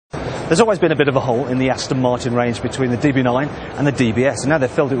There's always been a bit of a hole in the Aston Martin range between the DB9 and the DBS, and now they've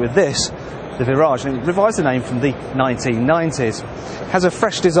filled it with this, the Virage, and it revised the name from the 1990s. It has a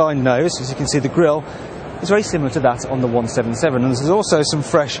fresh design nose. As you can see, the grille is very similar to that on the 177, and there's also some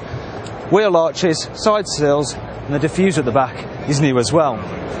fresh wheel arches, side sills, and the diffuser at the back is new as well.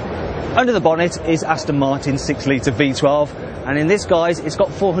 Under the bonnet is Aston Martin's 6-litre V12, and in this, guys, it's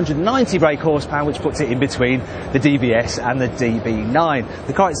got 490 brake horsepower, which puts it in between the DBS and the DB9.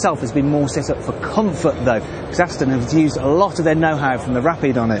 The car itself has been more set up for comfort, though, because Aston have used a lot of their know-how from the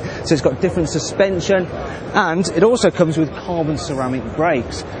Rapid on it. So it's got different suspension, and it also comes with carbon ceramic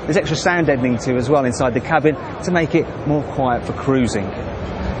brakes. There's extra sound deadening too as well inside the cabin to make it more quiet for cruising.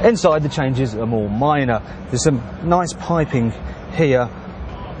 Inside, the changes are more minor. There's some nice piping here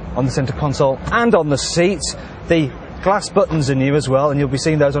on the centre console and on the seat. The glass buttons are new as well, and you'll be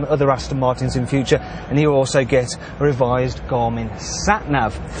seeing those on other Aston Martins in future, and you also get a revised Garmin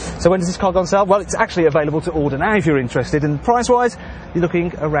sat-nav. So when does this car go on sale? Well, it's actually available to order now if you're interested, and price-wise, you're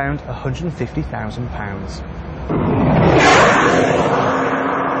looking around £150,000.